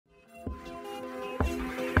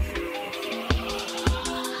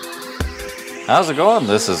How's it going?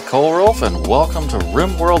 This is Kolrolf and welcome to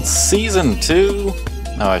RimWorld Season 2.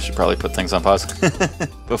 No, I should probably put things on pause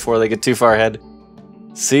before they get too far ahead.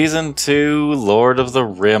 Season 2, Lord of the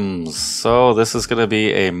Rims. So this is going to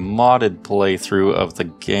be a modded playthrough of the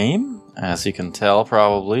game, as you can tell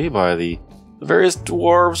probably by the various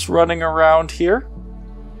dwarves running around here.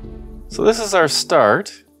 So this is our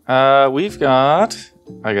start. We've got,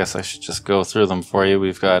 I guess I should just go through them for you.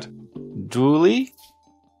 We've got Dooley,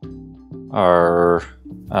 our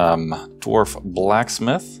dwarf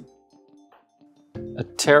blacksmith, a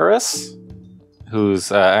Terrace,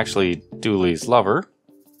 who's actually Dooley's lover,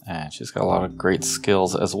 and she's got a lot of great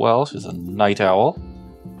skills as well. She's a night owl.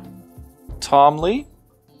 Tomley,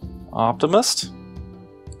 optimist,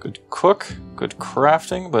 good cook, good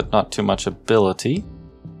crafting, but not too much ability,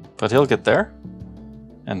 but he'll get there.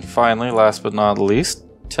 And finally, last but not least,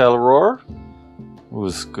 Telror,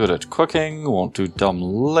 who's good at cooking, won't do dumb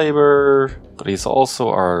labor, but he's also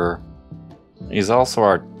our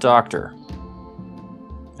doctor.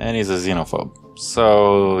 And he's a xenophobe.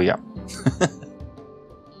 So, yeah.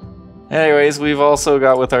 Anyways, we've also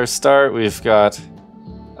got with our start, we've got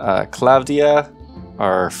Claudia,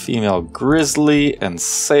 our female grizzly, and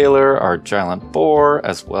Sailor, our giant boar,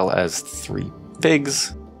 as well as 3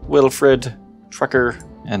 pigs, Wilfred, Trucker,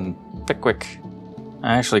 and Pickwick.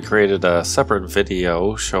 I actually created a separate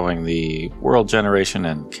video showing the world generation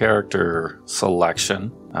and character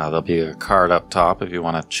selection. There'll be a card up top if you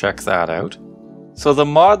want to check that out. So the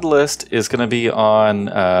mod list is going to be on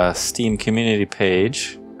Steam community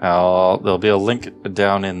page. There'll be a link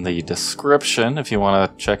down in the description if you want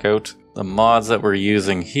to check out the mods that we're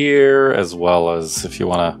using here, as well as if you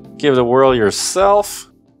want to give it a whirl yourself.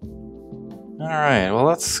 Alright, well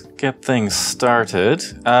let's get things started.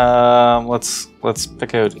 Let's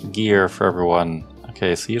pick out gear for everyone.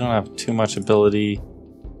 Okay, so you don't have too much ability.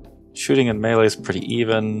 Shooting and melee is pretty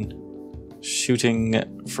even.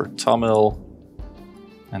 Shooting for Tomil.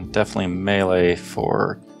 And definitely melee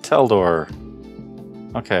for Teldor.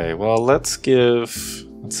 Okay, well let's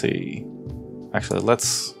see. Actually,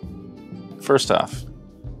 first off,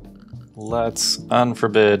 let's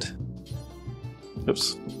unforbid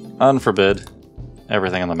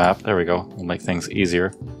everything on the map. There we go. We'll make things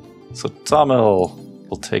easier. So Tomil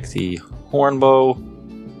will take the hornbow.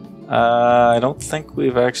 I don't think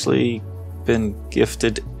we've actually been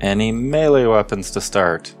gifted any melee weapons to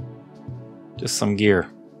start. Just some gear.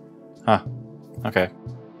 Huh. Okay.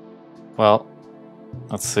 Well,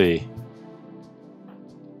 let's see.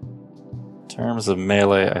 In terms of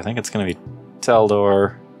melee, I think it's going to be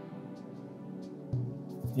Teldor.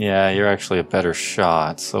 Yeah, you're actually a better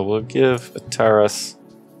shot, so we'll give Taras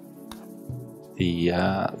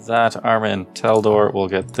that armor, and Teldor will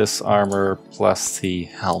get this armor plus the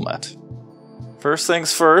helmet. First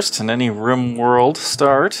things first, in any RimWorld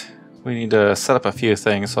start, we need to set up a few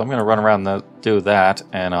things, so I'm going to run around and do that,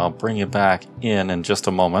 and I'll bring you back in just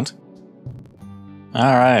a moment.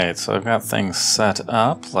 Alright, so I've got things set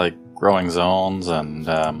up, like growing zones and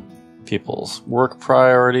people's work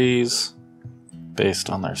priorities based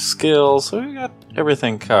on their skills, so we got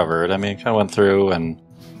everything covered. I mean, kind of went through and,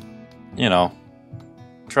 you know,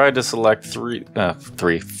 tried to select three,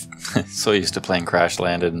 so used to playing Crash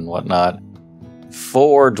Landed and whatnot,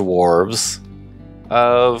 4 dwarves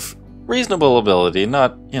of reasonable ability,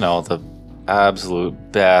 not, you know, the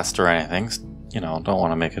absolute best or anything. You know, don't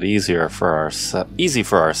want to make it easy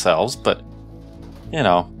for ourselves, but, you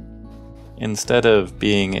know, instead of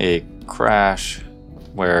being a Crash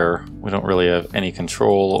where we don't really have any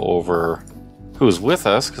control over who's with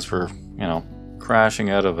us, because we're, you know, crashing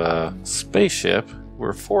out of a spaceship,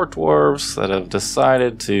 we're 4 dwarves that have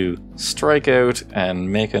decided to strike out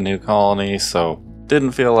and make a new colony, so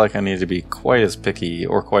didn't feel like I needed to be quite as picky,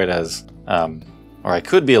 or quite as, or I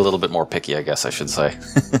could be a little bit more picky, I guess I should say.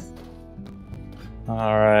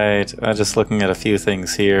 Alright, I'm just looking at a few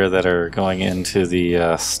things here that are going into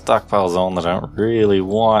the stockpile zone that I don't really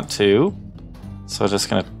want to. So I'm just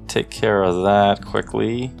going to take care of that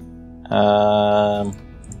quickly. Where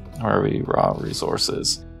are we? Raw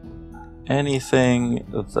resources. Anything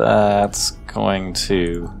that's going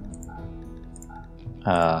to...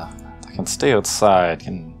 that can stay outside,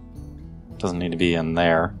 doesn't need to be in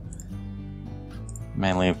there.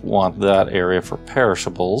 Mainly want that area for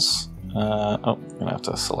perishables. Oh, I'm going to have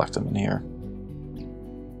to select them in here.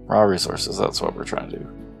 Raw resources, that's what we're trying to do.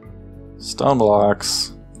 Stone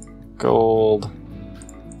blocks, gold.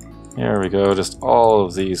 Here we go, just all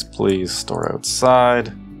of these please store outside.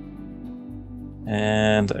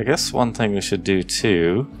 And I guess one thing we should do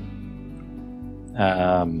too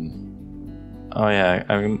Oh yeah,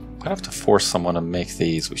 I'm gonna have to force someone to make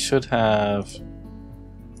these. We should have...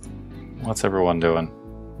 What's everyone doing?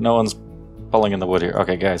 No one's pulling in the wood here.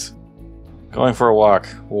 Okay, guys. Going for a walk.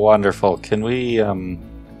 Wonderful. Can we,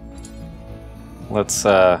 let's,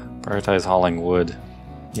 prioritize hauling wood.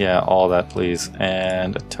 Yeah, all that, please.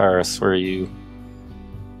 And Taurus, where are you?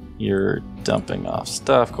 You're dumping off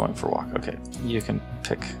stuff, going for a walk. Okay, you can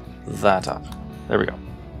pick that up. There we go.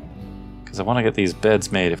 Because I want to get these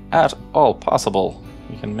beds made, if at all possible.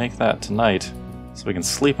 We can make that tonight, so we can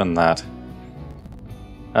sleep in that.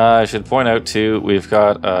 I should point out, too, we've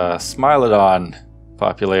got a Smilodon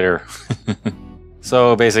populator.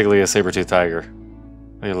 So, basically a saber-toothed tiger.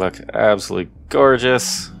 They look absolutely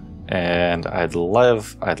gorgeous, and I'd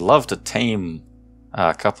love to tame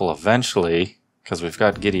a couple eventually, because we've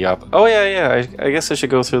got Giddy Up. Oh yeah, I guess I should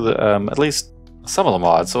go through the at least some of the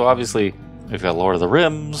mods. So obviously we've got Lord of the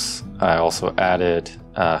Rims. I also added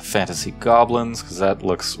Fantasy Goblins, because that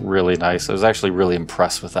looks really nice. I was actually really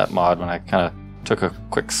impressed with that mod when I kind of took a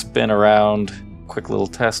quick spin around. Quick little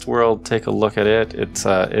test world, take a look at it.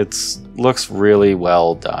 It's looks really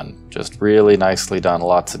well done, just really nicely done,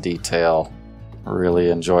 lots of detail. Really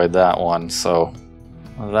enjoyed that one, so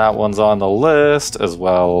that one's on the list, as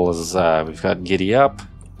well as we've got Giddy Up,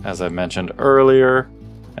 as I mentioned earlier,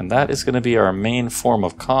 and that is going to be our main form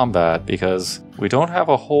of combat, because we don't have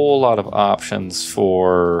a whole lot of options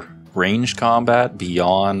for ranged combat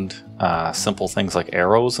beyond simple things like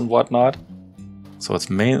arrows and whatnot. So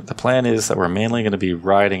the plan is that we're mainly going to be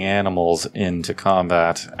riding animals into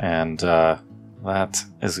combat, and that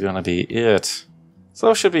is going to be it.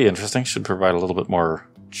 So it should be interesting, should provide a little bit more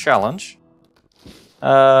challenge.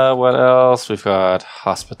 What else? We've got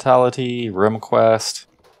Hospitality, Rim Quest,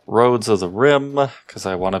 Roads of the Rim, because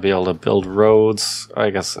I want to be able to build roads.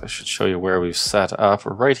 I guess I should show you where we've set up.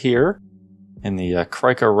 We're right here in the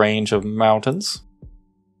Krika range of mountains.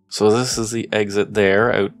 So this is the exit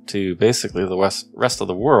there out to basically the rest of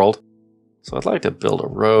the world. So I'd like to build a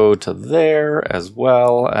road to there, as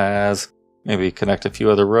well as maybe connect a few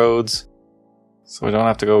other roads, so we don't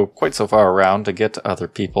have to go quite so far around to get to other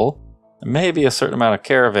people. And maybe a certain amount of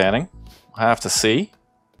caravanning. We'll have to see.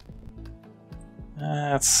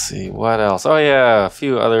 Let's see, what else? Oh yeah, a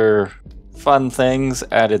few other fun things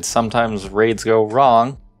added. Sometimes raids go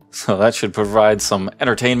wrong, so that should provide some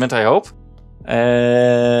entertainment, I hope.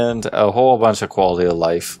 And a whole bunch of quality of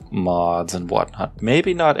life mods and whatnot.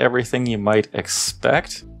 Maybe not everything you might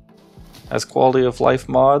expect as quality of life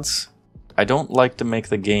mods. I don't like to make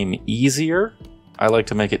the game easier. I like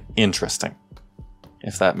to make it interesting,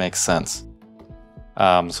 if that makes sense.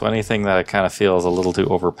 So anything that I kind of feel is a little too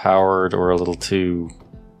overpowered or a little too...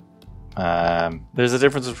 there's a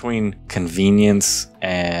difference between convenience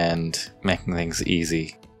and making things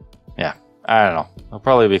easy. Yeah, I don't know. It'll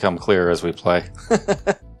probably become clearer as we play.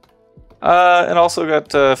 And also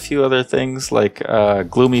got a few other things like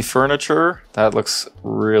gloomy furniture. That looks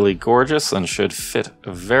really gorgeous and should fit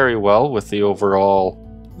very well with the overall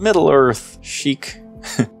Middle-earth chic,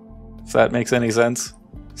 if that makes any sense,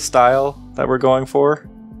 style that we're going for.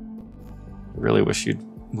 I really wish you'd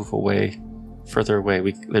move away, further away.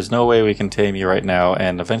 There's no way we can tame you right now,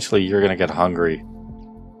 and eventually you're gonna get hungry.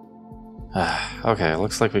 Okay,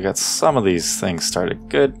 looks like we got some of these things started.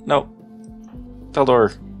 Good. Nope.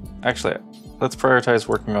 Teldor, actually, let's prioritize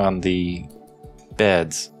working on the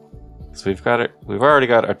beds. So we've already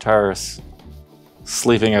got Artaris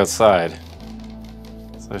sleeping outside.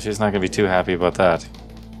 So she's not going to be too happy about that.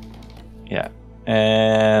 Yeah.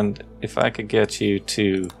 And if I could get you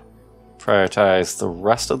to prioritize the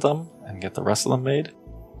rest of them and get the rest of them made.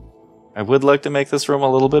 I would like to make this room a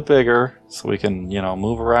little bit bigger so we can, you know,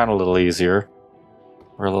 move around a little easier.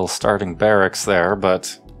 We're a little starting barracks there,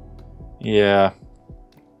 but yeah.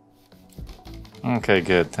 Okay,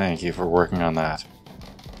 good. Thank you for working on that.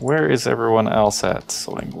 Where is everyone else at?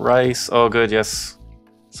 Sowing rice. Oh, good, yes.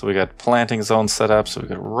 So we got planting zone set up, so we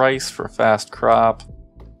got rice for fast crop.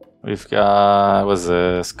 We've got, what's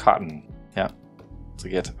this? Cotton. Yeah. To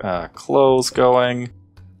get clothes going.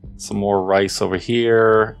 Some more rice over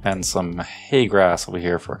here, and some hay grass over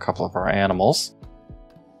here for a couple of our animals.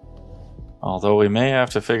 Although we may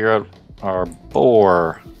have to figure out our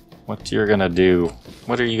boar. What you're gonna do.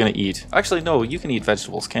 What are you gonna eat? Actually, no, you can eat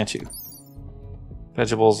vegetables, can't you?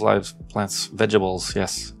 Vegetables, live plants, vegetables,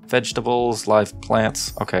 yes. Vegetables, live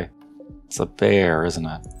plants. Okay. It's a bear, isn't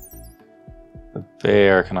it? The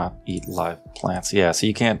bear cannot eat live plants. Yeah, so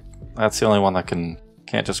you can't, that's the only one that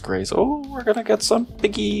can't just graze. Oh, we're gonna get some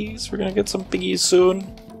piggies. We're gonna get some piggies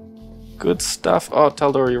soon. Good stuff. Oh,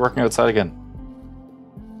 Teldor, you're working outside again.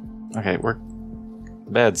 Okay,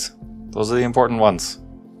 beds. Those are the important ones.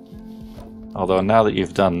 Although now that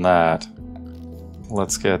you've done that,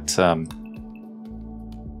 let's get...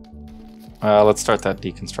 let's start that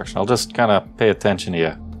deconstruction. I'll just kind of pay attention to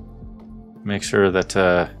you. Make sure that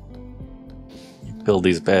you build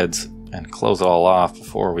these beds and close it all off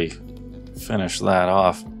before we finish that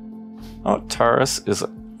off. Oh, Taurus is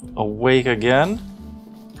awake again.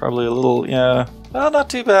 Probably a little, yeah, well, not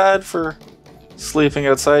too bad for sleeping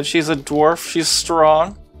outside. She's a dwarf. She's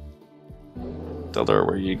strong. Dildor,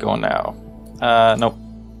 where are you going now? Nope.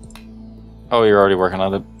 Oh, you're already working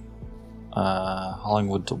on it. Hauling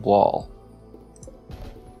wood to wall.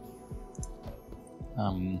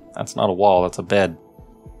 That's not a wall, that's a bed.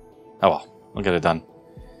 Oh well, we'll get it done.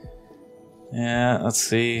 Yeah, let's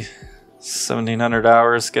see. 1700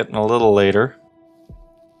 hours, getting a little later.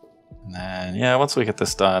 And then, yeah, once we get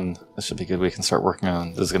this done, this should be good. We can start working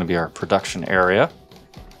on, this is going to be our production area.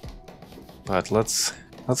 But let's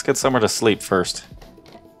get somewhere to sleep first.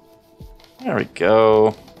 There we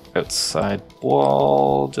go. Outside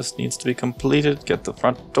wall just needs to be completed. Get the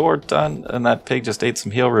front door done. And that pig just ate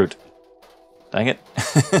some heel root. Dang it.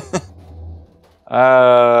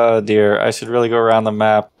 Oh dear, I should really go around the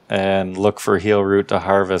map and look for heel root to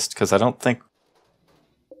harvest, because I don't think...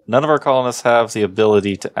 None of our colonists have the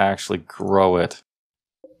ability to actually grow it.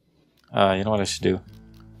 You know what I should do?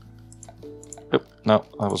 Oop, no,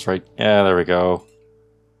 that was right. Yeah, there we go.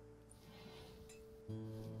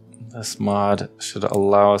 This mod should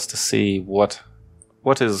allow us to see what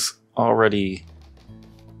is already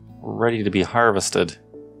ready to be harvested.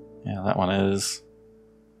 Yeah, that one is.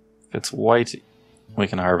 If it's white, we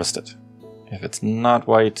can harvest it. If it's not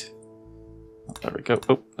white, oh, there we go.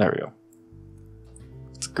 Oh, there we go.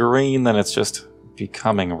 If it's green, then it's just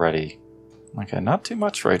becoming ready. Okay, not too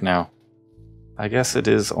much right now. I guess it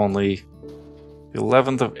is only the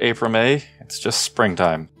 11th of April, May. It's just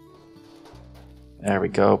springtime. There we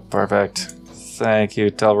go. Perfect. Thank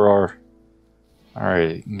you, Telror.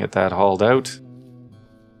 Alright, you can get that hauled out.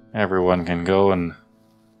 Everyone can go and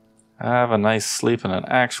have a nice sleep in an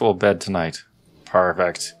actual bed tonight.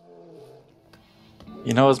 Perfect.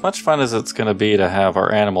 You know, as much fun as it's going to be to have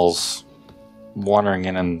our animals wandering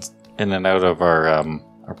in and out of our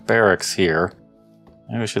barracks here,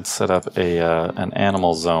 maybe we should set up an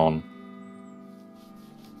animal zone.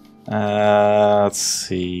 Let's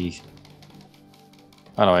see.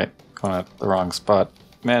 Oh no, wait, going at the wrong spot.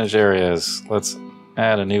 Manage areas. Let's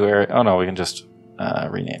add a new area. Oh no, we can just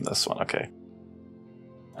rename this one. Okay.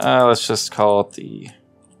 Let's just call it the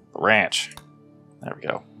ranch. There we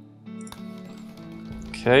go.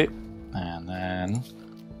 Okay, and then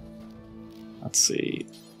let's see.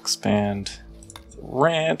 Expand the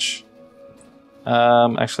ranch.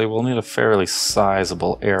 Actually, we'll need a fairly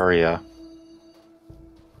sizable area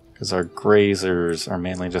because our grazers are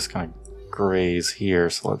mainly just going to graze here.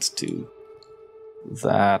 So let's do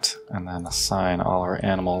that and then assign all our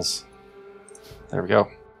animals. There we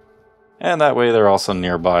go. And that way they're also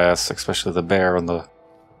nearby us, especially the bear and the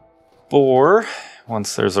boar.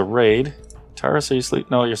 Once there's a raid. Taurus, are you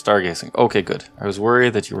sleep? No, you're stargazing. Okay, good. I was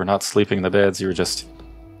worried that you were not sleeping in the beds. You were just,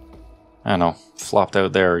 I don't know, flopped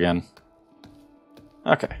out there again.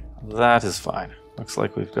 Okay, that is fine. Looks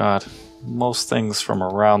like we've got most things from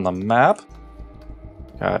around the map.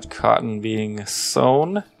 Got cotton being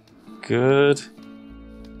sown. Good.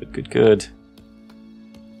 Good, good, good.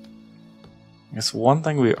 I guess one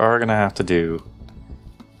thing we are going to have to do,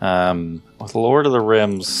 with Lord of the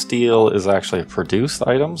Rims, steel is actually a produced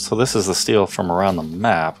item, so this is the steel from around the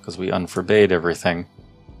map, because we unforbade everything.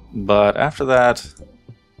 But after that,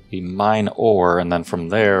 we mine ore, and then from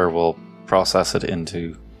there we'll process it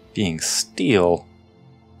into being steel.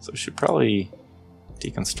 So we should probably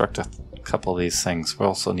deconstruct a couple of these things.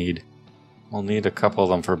 We'll need a couple of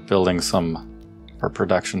them for building some for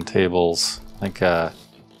production tables. I think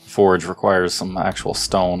forge requires some actual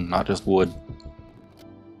stone, not just wood.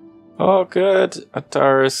 Oh good,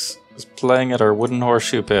 Ataris is playing at our wooden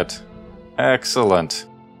horseshoe pit. Excellent.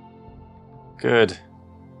 Good.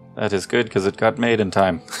 That is good because it got made in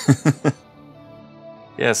time.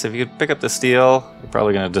 Yes, if you could pick up the steel, you're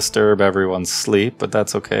probably going to disturb everyone's sleep, but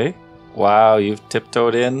that's okay. Wow, you've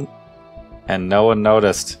tiptoed in and no one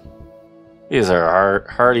noticed. These are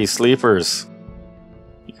hardy sleepers.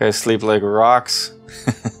 You guys sleep like rocks.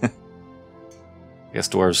 I guess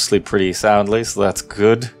dwarves sleep pretty soundly, so that's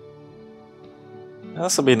good.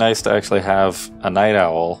 This will be nice to actually have a night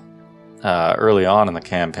owl early on in the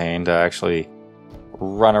campaign to actually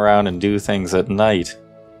run around and do things at night.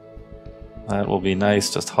 That will be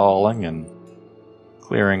nice, just hauling and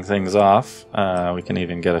clearing things off. We can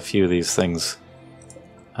even get a few of these things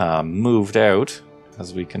moved out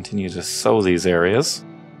as we continue to sow these areas.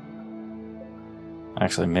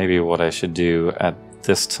 Actually, maybe what I should do at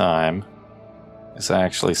this time is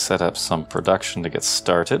actually set up some production to get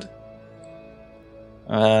started.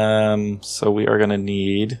 So we are going to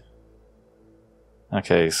need...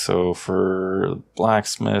 Okay, so for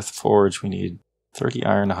blacksmith forge, we need 30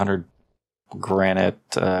 iron, 100 granite.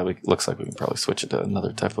 Looks like we can probably switch it to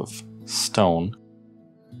another type of stone.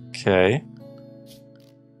 Okay.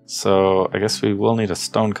 So I guess we will need a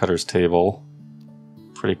stonecutter's table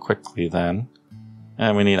pretty quickly then.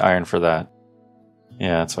 And we need iron for that.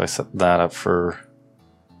 Yeah, so I set that up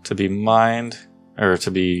to be mined, or to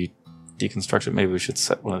be deconstructed. Maybe we should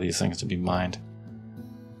set one of these things to be mined.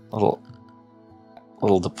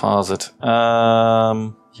 Little deposit.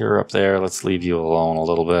 You're up there. Let's leave you alone a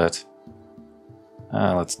little bit.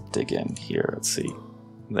 Let's dig in here. Let's see.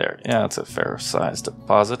 There. Yeah, it's a fair sized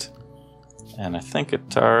deposit. And I think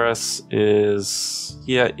Ataris is...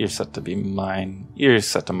 Yeah, you're set to be You're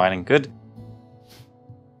set to mining. Good.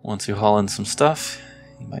 Once you haul in some stuff,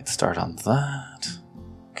 you might start on that.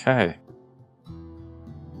 Okay.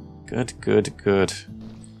 Good.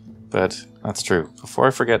 But that's true. Before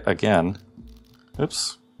I forget again...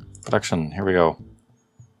 Oops. Production. Here we go.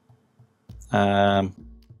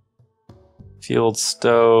 Field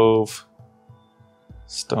stove.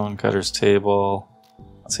 Stonecutter's table.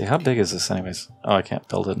 Let's see, how big is this anyways? Oh, I can't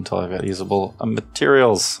build it until I've got usable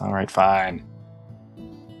materials. Alright, fine.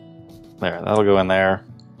 There, that'll go in there.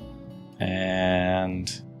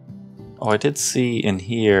 And... Oh, I did see in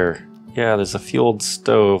here... Yeah, there's a fueled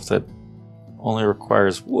stove that only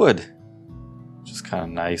requires wood. Which is kind of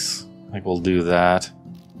nice. I think we'll do that.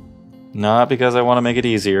 Not because I want to make it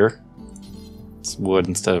easier. It's wood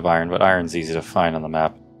instead of iron, but iron's easy to find on the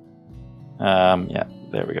map. Yeah,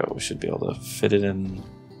 there we go. We should be able to fit it in...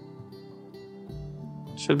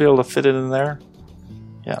 Should be able to fit it in there.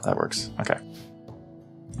 Yeah, that works. Okay.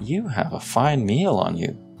 You have a fine meal on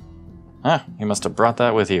you. Ah, you must have brought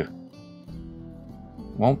that with you.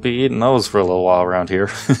 Won't be eating those for a little while around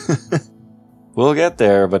here. We'll get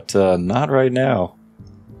there, but not right now.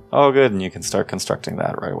 Oh, good, and you can start constructing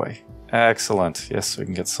that right away. Excellent. Yes, we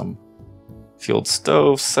can get some fueled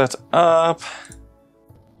stove set up.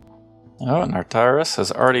 Oh, and Artaris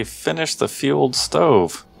has already finished the fueled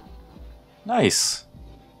stove. Nice.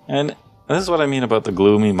 And this is what I mean about the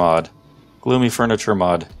gloomy mod. Gloomy furniture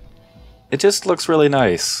mod. It just looks really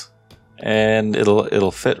nice. And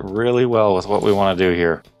it'll fit really well with what we want to do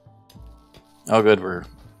here. Oh good,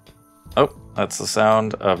 Oh, that's the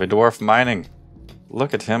sound of a dwarf mining.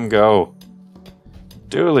 Look at him go.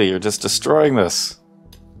 Dooley, you're just destroying this.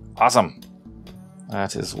 Awesome.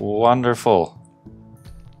 That is wonderful.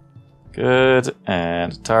 Good,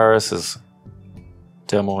 and Taurus is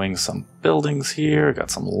demoing some buildings here.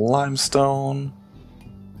 Got some limestone.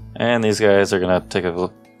 And these guys are gonna take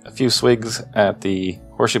a few swigs at the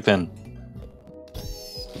horseshoe pin.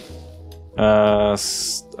 Oh,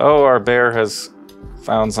 our bear has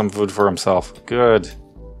found some food for himself. Good.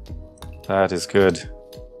 That is good.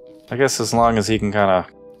 I guess as long as he can kind of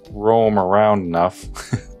roam around enough.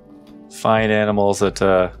 Find animals that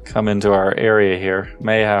come into our area here.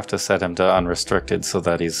 May have to set him to unrestricted so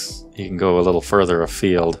that he can go a little further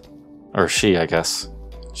afield. Or she, I guess.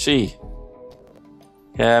 She.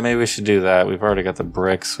 Yeah, maybe we should do that. We've already got the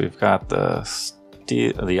bricks. We've got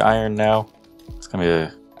the iron now. It's gonna be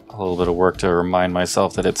a little bit of work to remind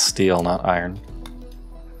myself that it's steel, not iron.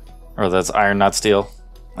 Or that's iron, not steel.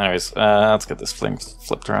 Anyways, let's get this thing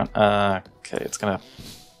flipped around. Okay, it's gonna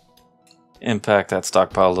impact that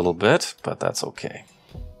stockpile a little bit, but that's okay.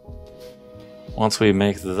 Once we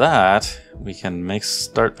make that, we can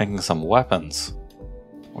start making some weapons,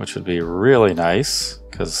 which would be really nice,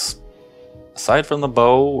 because aside from the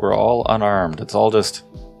bow, we're all unarmed. It's all just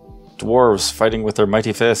dwarves fighting with their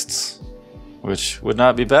mighty fists, which would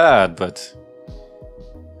not be bad, but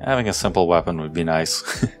having a simple weapon would be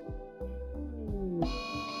nice.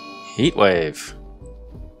 Heatwave.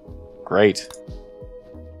 Great.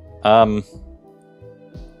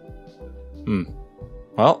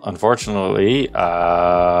 Well, unfortunately,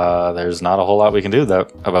 there's not a whole lot we can do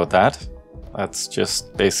about that. That's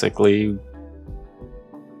just basically...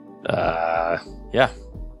 yeah.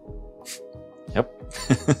 Yep.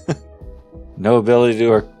 No ability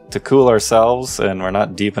to cool ourselves, and we're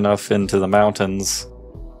not deep enough into the mountains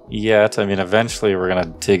yet. I mean, eventually we're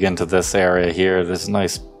gonna dig into this area here, this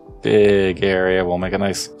nice big area. We'll make a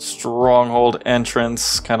nice stronghold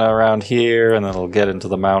entrance kind of around here, and then it'll get into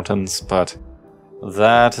the mountains, but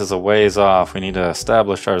that is a ways off. We need to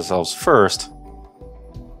establish ourselves first.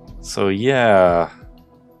 So yeah,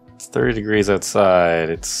 it's 30 degrees outside,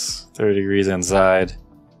 it's 30 degrees inside.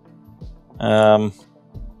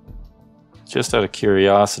 just out of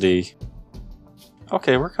curiosity.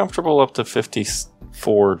 Okay, we're comfortable up to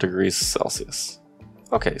 54 degrees Celsius.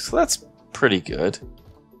 Okay, so that's pretty good.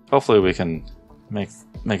 Hopefully we can make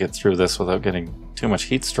it through this without getting too much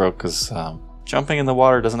heat stroke, because jumping in the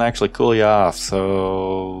water doesn't actually cool you off,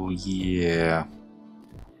 so yeah.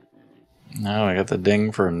 Now we got the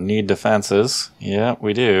ding for need defenses. Yeah,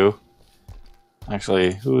 we do.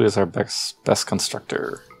 Actually, who is our best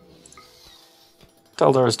constructor?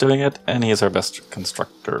 Teldor is doing it, and he is our best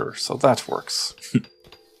constructor, so that works.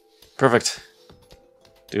 Perfect.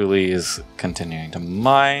 Dooley is continuing to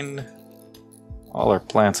mine. All our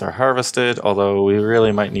plants are harvested, although we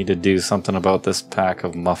really might need to do something about this pack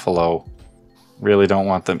of muffalo. Really don't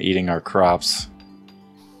want them eating our crops.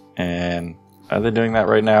 And are they doing that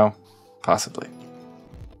right now? Possibly.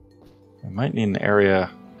 We might need an area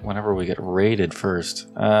whenever we get raided first.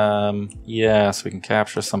 Yeah, so we can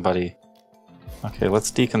capture somebody. Okay,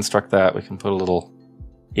 let's deconstruct that. We can put a little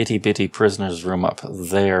itty-bitty prisoner's room up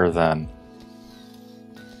there, then.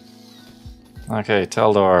 Okay,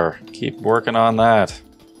 Teldor, keep working on that.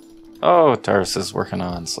 Oh, Taurus is working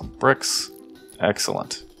on some bricks.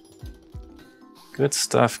 Excellent. Good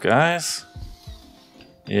stuff, guys.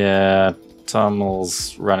 Yeah,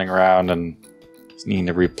 Tummel's running around and he's needing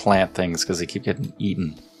to replant things because they keep getting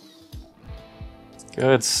eaten.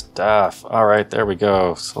 Good stuff. Alright, there we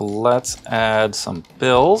go. So let's add some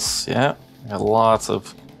bills. Yeah, we got lots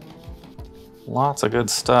of good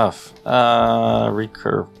stuff.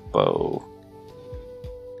 Recurve bow.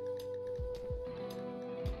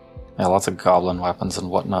 Yeah, lots of goblin weapons and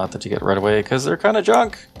whatnot that you get right away because they're kind of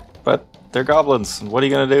junk, but they're goblins. And what are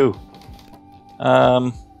you gonna do?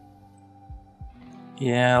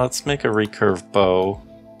 Yeah, let's make a recurve bow,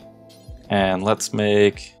 and let's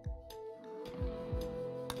make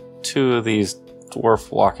 2 of these dwarf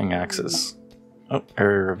walking axes. Oh,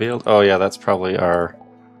 area revealed. Oh yeah, that's probably our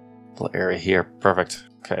little area here. Perfect.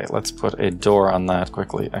 Okay, let's put a door on that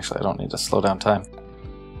quickly. Actually, I don't need to slow down time.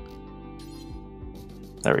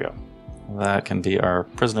 There we go. That can be our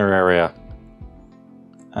prisoner area.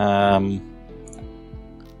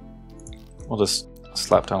 We'll just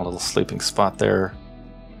slap down a little sleeping spot there.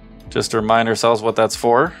 Just to remind ourselves what that's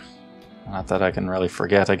for. Not that I can really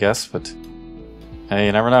forget, I guess, but hey,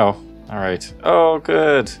 you never know. Alright. Oh,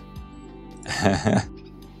 good.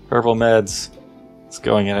 Purple meds. It's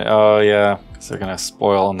going in it. Oh, yeah, because they're going to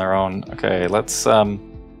spoil on their own. Okay, let's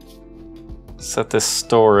set this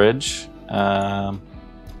storage.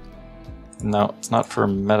 No, it's not for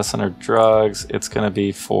medicine or drugs. It's going to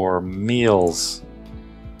be for meals.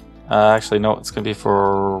 Actually, no, it's going to be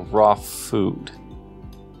for raw food.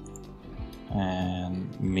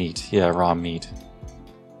 And meat. Yeah, raw meat.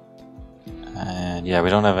 And yeah, we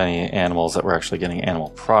don't have any animals that we're actually getting animal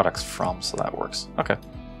products from, so that works. Okay.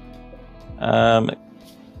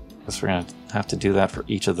 Guess we're going to have to do that for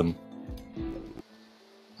each of them.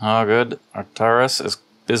 Oh, good. Artaris is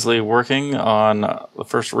busily working on the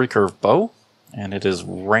first recurve bow, and it is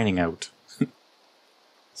raining out.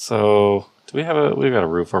 So, do we have we've got a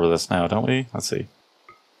roof over this now, don't we? Let's see.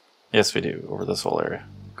 Yes, we do, over this whole area.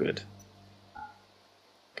 Good.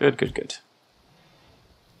 Good, good, good.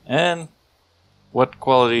 And what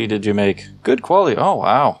quality did you make? Good quality. Oh,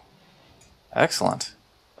 wow. Excellent.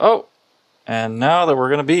 Oh, and now that we're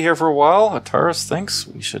going to be here for a while, Ataris thinks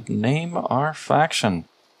we should name our faction.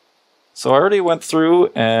 So I already went through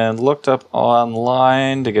and looked up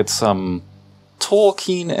online to get some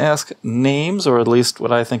Tolkien-esque names, or at least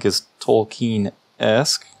what I think is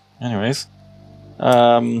Tolkien-esque. Anyways.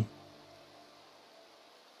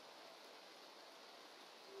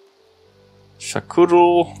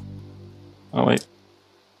 Shakurul. Oh, wait.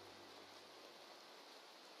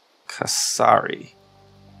 Kasari.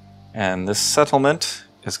 And this settlement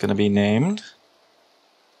is going to be named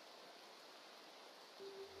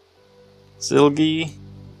Zilgi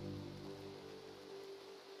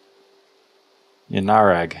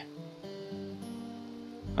Yanarag.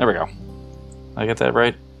 There we go. Did I get that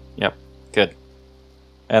right? Yep. Good.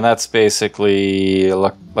 And that's basically,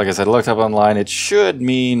 like I said, I looked up online. It should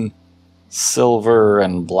mean silver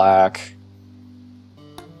and black,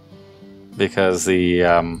 because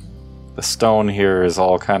the stone here is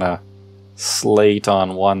all kind of slate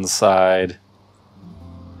on one side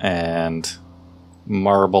and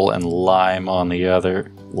marble and lime on the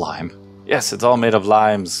other. Lime. Yes, it's all made of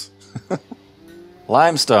limes.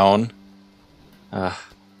 Limestone.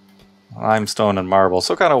 Limestone and marble.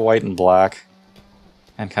 So kind of white and black.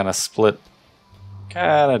 And kind of split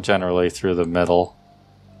kind of generally through the middle.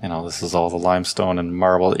 You know, this is all the limestone and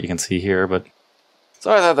marble that you can see here, but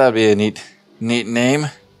so I thought that'd be a neat name.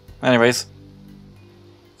 Anyways,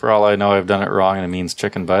 For all I know, I've done it wrong and it means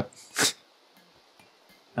chicken butt.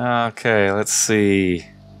 Okay, let's see.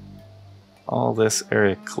 All this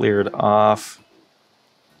area cleared off.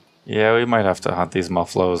 Yeah, we might have to hunt these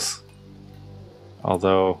muffaloes.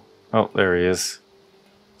 Although, oh, there he is.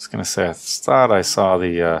 I was gonna say, I thought I saw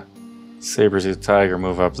the saber-toothed tiger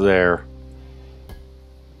move up there.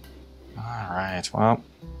 Alright, well,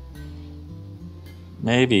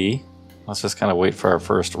 maybe let's just kind of wait for our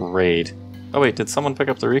first raid. Oh wait, did someone pick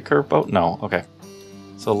up the recurve boat? No, okay.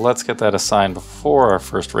 So let's get that assigned before our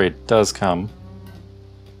first raid does come.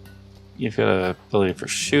 You've got an ability for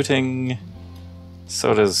shooting.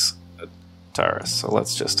 So does Taurus. So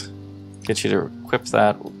let's just get you to equip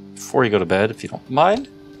that before you go to bed, if you don't mind.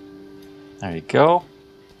 There you go.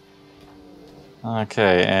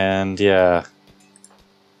 Okay, and yeah.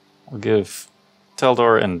 We'll give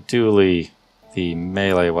Teldor and Dooley the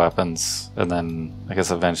melee weapons, and then I guess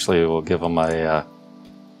eventually we'll give him a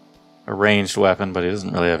ranged weapon, but he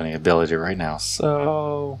doesn't really have any ability right now,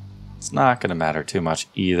 so it's not going to matter too much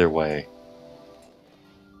either way.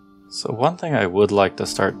 So one thing I would like to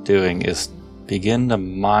start doing is begin to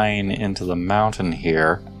mine into the mountain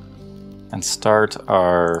here and start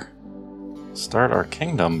our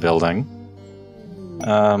kingdom building.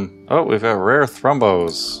 Oh, we've got rare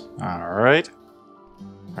thrumbos. Alright.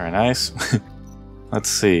 Very nice. Let's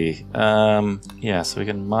see. Yeah, so we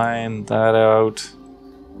can mine that out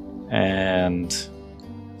and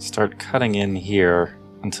start cutting in here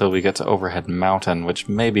until we get to Overhead Mountain, which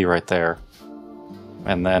may be right there.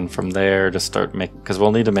 And then from there, just start making, because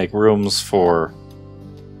we'll need to make rooms for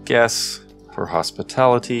guests, for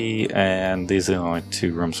hospitality, and these are the only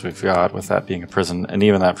 2 rooms we've got, with that being a prison. And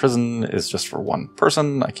even that prison is just for 1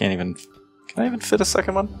 person. Can I even fit a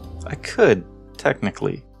second one? I could,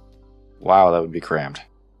 technically. Wow, that would be crammed.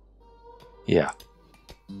 Yeah.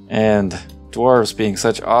 And dwarves being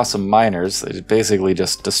such awesome miners, they basically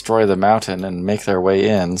just destroy the mountain and make their way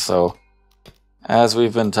in, so as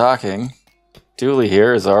we've been talking, Dooley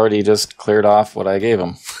here has already just cleared off what I gave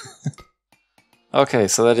him. Okay,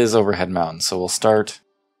 so that is Overhead Mountain, so we'll start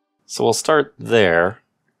there.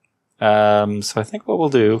 So I think what we'll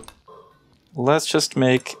do, let's just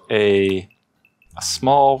make a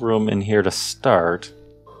small room in here to start,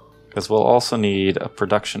 because we'll also need a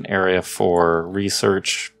production area for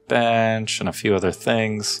research bench and a few other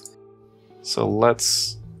things. So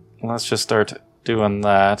let's just start doing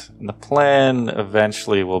that. And the plan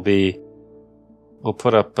eventually will be, we'll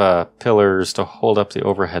put up pillars to hold up the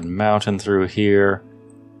overhead mountain through here.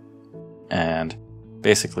 And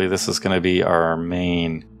basically this is going to be our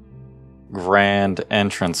main grand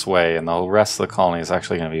entranceway, and the rest of the colony is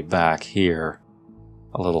actually going to be back here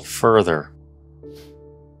a little further.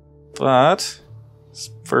 But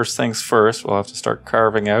first things first, we'll have to start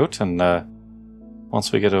carving out, and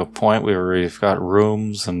once we get to a point where we've got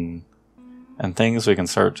rooms and things, we can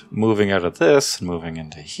start moving out of this and moving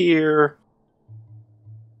into here.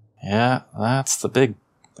 Yeah, that's the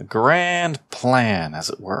grand plan, as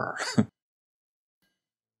it were.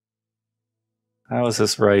 How is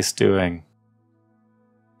this rice doing?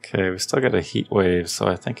 Okay, we still got a heat wave, so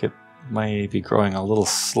I think it might be growing a little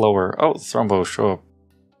slower. Oh, Thrumbo show up.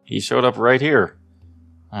 He showed up right here.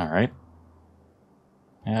 Alright.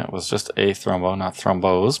 Yeah, it was just a Thrumbo, not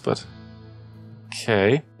Thrumbos, but...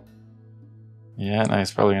 Okay. Yeah, now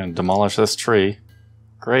he's probably going to demolish this tree.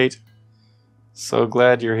 Great. So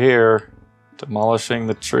glad you're here. Demolishing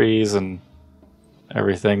the trees and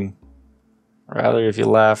everything. Rather if you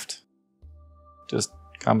left. Just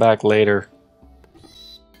come back later.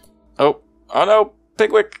 Oh no!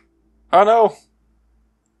 Pigwick! Oh no!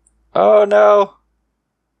 Oh no!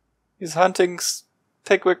 He's hunting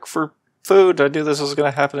Pigwick for food. I knew this was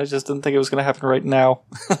going to happen. I just didn't think it was going to happen right now.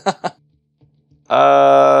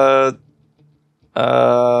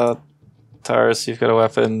 Taurus, you've got a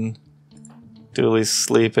weapon. Dooley's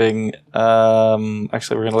sleeping.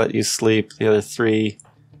 Actually, we're going to let you sleep. The other 3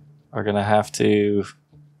 are going to have to...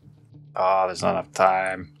 Oh, there's not enough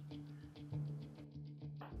time.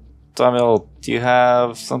 Domil, do you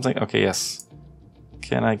have something? Okay, yes.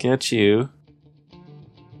 Can I get you...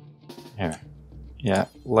 Here. Yeah,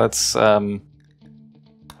 let's mount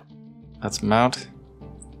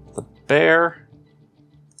the bear.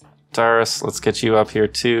 Taurus, let's get you up here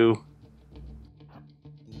too.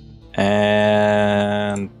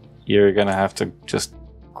 And you're gonna have to just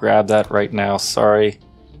grab that right now, sorry.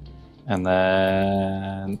 And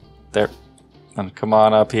then there. And come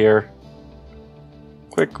on up here.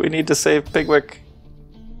 Quick, we need to save Pigwick.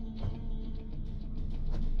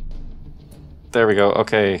 There we go,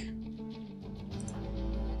 okay.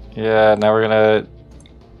 Yeah, now we're gonna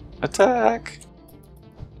attack.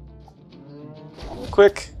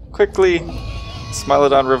 Quick! Quickly!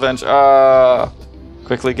 Smilodon revenge.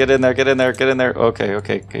 Quickly, get in there, get in there, get in there. Okay,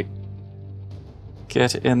 okay, okay.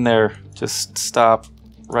 Get in there. Just stop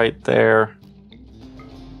right there.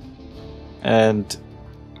 And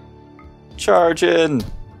charge in.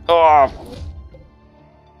 Oh!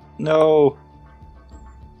 No.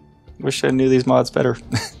 Wish I knew these mods better.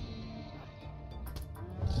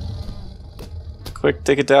 Quick,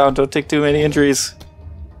 take it down. Don't take too many injuries.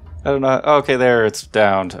 I don't know. Okay, there, it's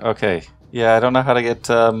downed. Okay. Yeah, I don't know how to get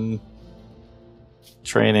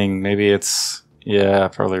training. Maybe it's... yeah,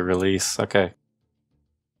 probably release. Okay.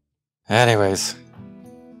 Anyways.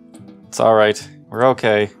 It's alright. We're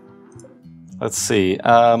okay. Let's see.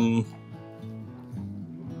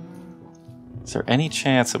 Is there any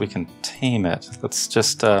chance that we can tame it? Let's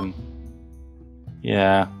just,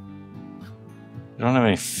 yeah. We don't have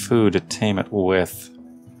any food to tame it with.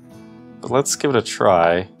 But let's give it a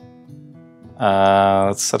try.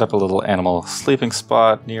 Let's set up a little animal sleeping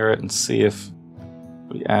spot near it and see if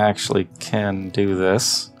we actually can do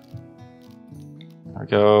this. There we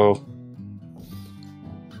go.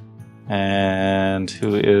 And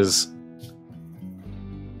who is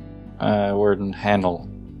word and handle?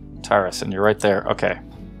 Tyrus, and you're right there. Okay.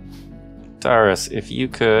 Tyrus, if you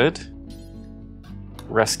could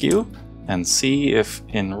rescue and see if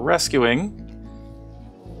in rescuing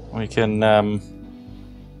we can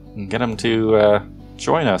get him to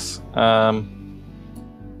join us.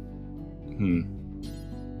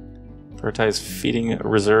 Prioritize feeding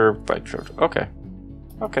reserved by... okay.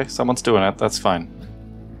 Okay, someone's doing it. That's fine.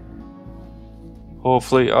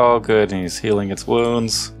 Hopefully, oh good, and he's healing its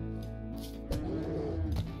wounds.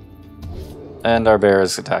 And our bear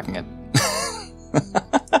is attacking it.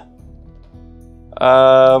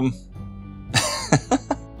 I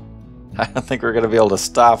don't think we're going to be able to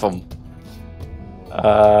stop him.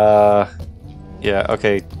 Yeah,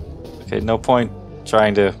 okay. Okay, no point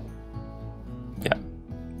trying to... yeah,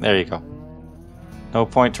 there you go. No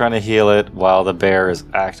point trying to heal it while the bear is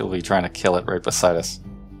actively trying to kill it right beside us.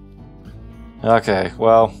 Okay,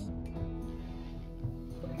 well...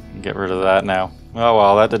 get rid of that now. Oh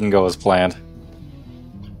well, that didn't go as planned.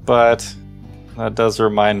 But that does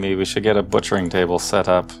remind me we should get a butchering table set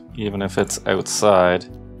up, even if it's outside.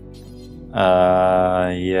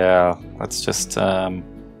 Yeah, let's just, can't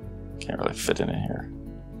really fit in here.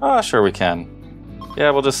 Oh, sure we can. Yeah,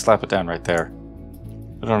 we'll just slap it down right there.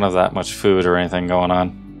 We don't have that much food or anything going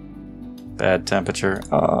on. Bad temperature.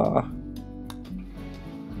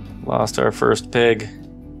 Lost our first pig.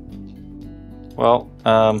 Well,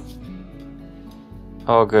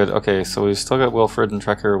 oh, good. Okay, so we've still got Wilfred and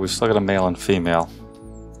Trekker. We've still got a male and female.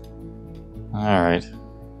 Alright.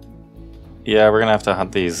 Yeah, we're gonna have to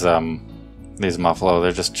hunt these muffalo.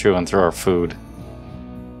 They're just chewing through our food.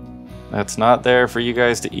 That's not there for you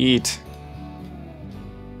guys to eat.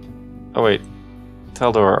 Oh, wait.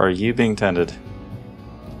 Teldor, are you being tended?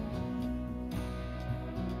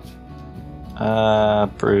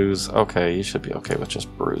 Bruise. Okay, you should be okay with just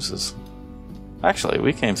bruises. Actually,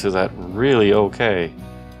 we came through that really okay.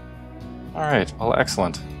 Alright, well,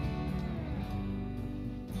 excellent.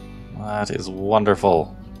 That is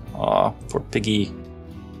wonderful. Aw, poor piggy.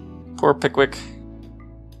 Poor Pickwick.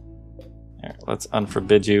 Here, let's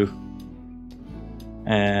unforbid you.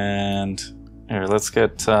 And here, let's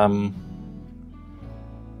get, oh,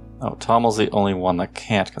 Tommel's the only one that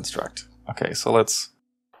can't construct. Okay, so let's...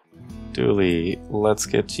 Dooley, let's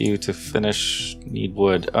get you to finish... need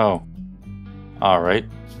wood. Oh. Alright.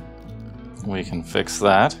 We can fix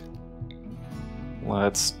that.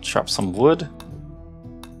 Let's chop some wood.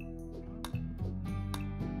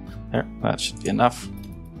 There, that should be enough.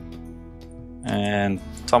 And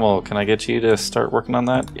Tommel, can I get you to start working on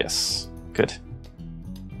that? Yes. Good.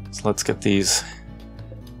 So let's get these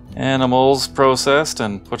animals processed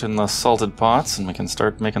and put in the salted pots, and we can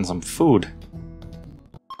start making some food.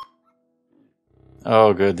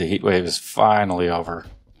 Oh good, the heat wave is finally over.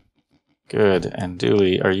 Good, and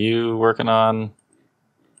Dooley, are you working on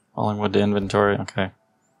hauling wood to inventory? Okay.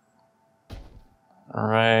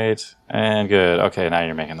 Alright, and good. Okay, now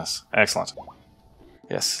you're making this. Excellent.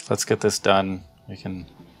 Yes, let's get this done. We can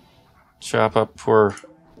chop up poor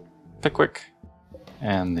Pickwick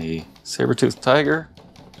and the saber-toothed tiger.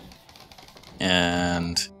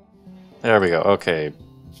 And there we go. Okay.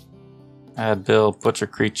 Add build, butcher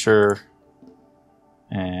creature,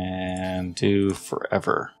 and do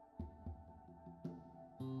forever.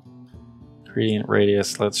 Gradient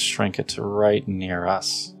radius, let's shrink it to right near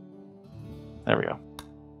us. There we go.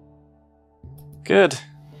 Good.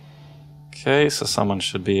 Okay, so someone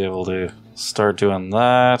should be able to start doing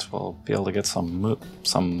that. We'll be able to get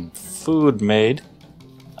some food made.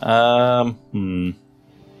 Dug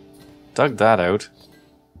that out.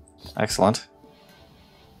 Excellent.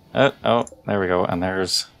 Oh, there we go. And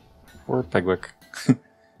there's poor Pegwick.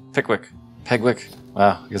 Pegwick.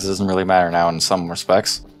 Well, I guess it doesn't really matter now in some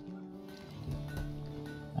respects.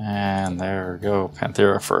 And there we go.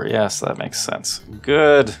 Panthera fur. Yes, that makes sense.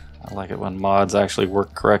 Good. I like it when mods actually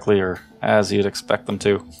work correctly or as you'd expect them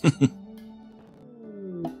to.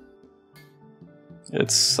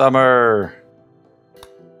 It's summer.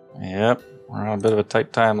 Yep, we're on a bit of a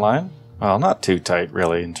tight timeline. Well, not too tight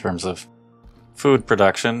really in terms of food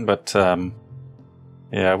production, but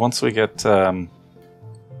yeah, once we get this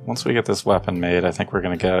weapon made, I think we're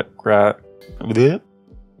gonna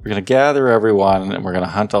gather everyone and we're gonna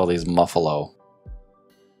hunt all these muffalo.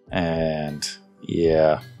 And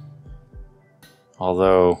yeah,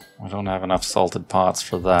 although we don't have enough salted pots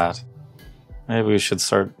for that, maybe we should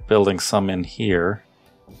start building some in here.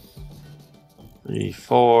 3,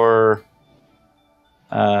 4.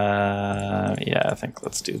 Yeah, I think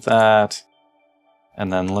let's do that.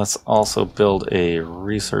 And then let's also build a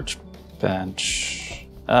research bench.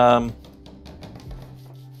 Actually,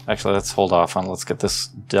 let's hold off on. Let's get this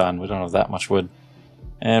done. We don't have that much wood.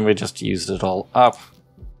 And we just used it all up.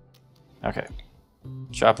 Okay.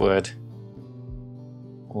 Chop wood.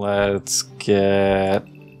 Let's get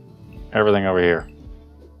everything over here.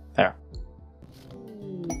 There.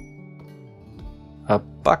 A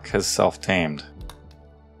buck has self-tamed.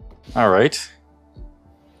 Alright.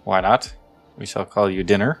 Why not? We shall call you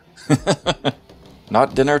dinner.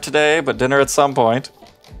 Not dinner today, but dinner at some point.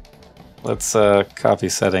 Let's copy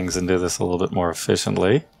settings and do this a little bit more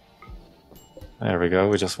efficiently. There we go.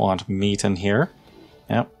 We just want meat in here.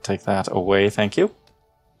 Yep, take that away, thank you.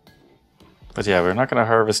 But yeah, we're not going to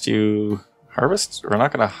harvest you... Harvest? We're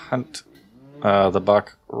not going to hunt the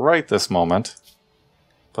buck right this moment.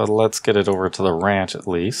 But let's get it over to the ranch at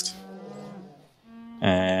least.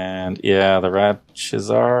 And yeah, the ranch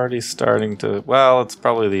is already starting to... Well, it's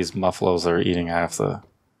probably these muffaloes that are eating half the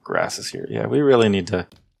grasses here. Yeah, we really need to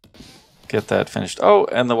get that finished. Oh,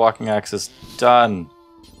 and the walking axe is done.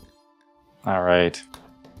 Alright.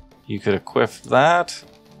 You could equip that.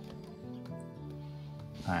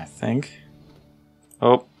 I think.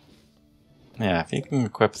 Oh. Yeah, if you can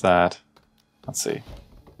equip that. Let's see.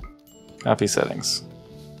 Copy settings.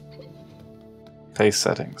 Paste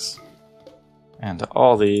settings. And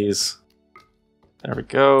all these. There we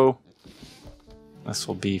go. This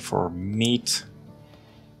will be for meat.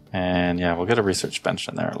 And yeah, we'll get a research bench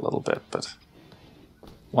in there a little bit, but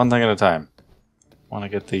one thing at a time. Want to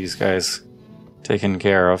get these guys taken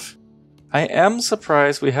care of. I am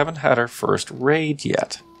surprised we haven't had our first raid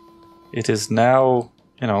yet. It is now,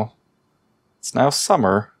 you know, it's now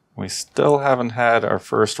summer. We still haven't had our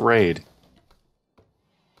first raid.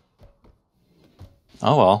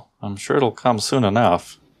 Oh well, I'm sure it'll come soon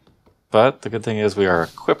enough. But the good thing is we are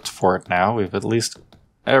equipped for it now. We've at least,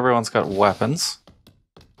 everyone's got weapons.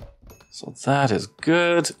 So that is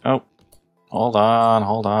good. Oh, hold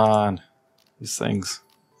on. These things.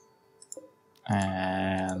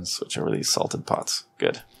 And switch over these salted pots.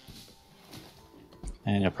 Good.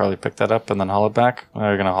 And you'll probably pick that up and then haul it back. Well,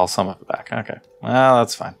 you're going to haul some of it back. Okay. Well,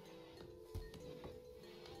 that's fine.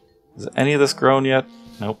 Is any of this grown yet?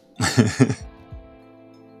 Nope.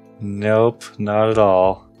 Nope, not at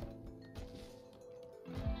all.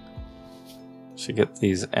 Should get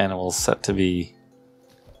these animals set to be...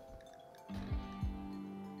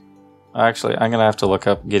 Actually, I'm going to have to look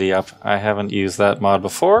up Giddy Up. I haven't used that mod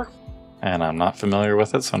before, and I'm not familiar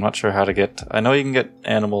with it, so I'm not sure how to get... I know you can get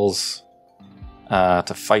animals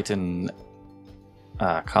to fight in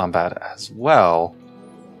combat as well,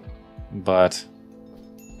 but...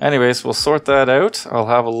 Anyways, we'll sort that out. I'll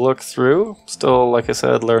have a look through. Still, like I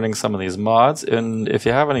said, learning some of these mods, and if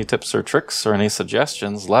you have any tips or tricks or any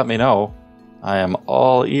suggestions, let me know. I am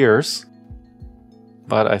all ears.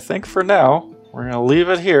 But I think for now, we're going to leave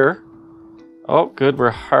it here. Oh, good, we're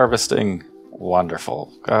harvesting.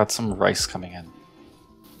 Wonderful. Got some rice coming in.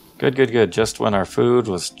 Good. Just when our food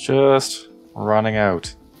was just running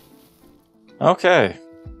out. Okay.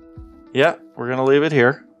 Yeah, we're going to leave it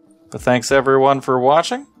here. But thanks everyone for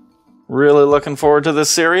watching. Really looking forward to this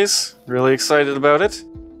series. Really excited about it.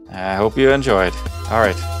 I hope you enjoyed.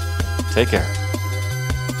 Alright, take care.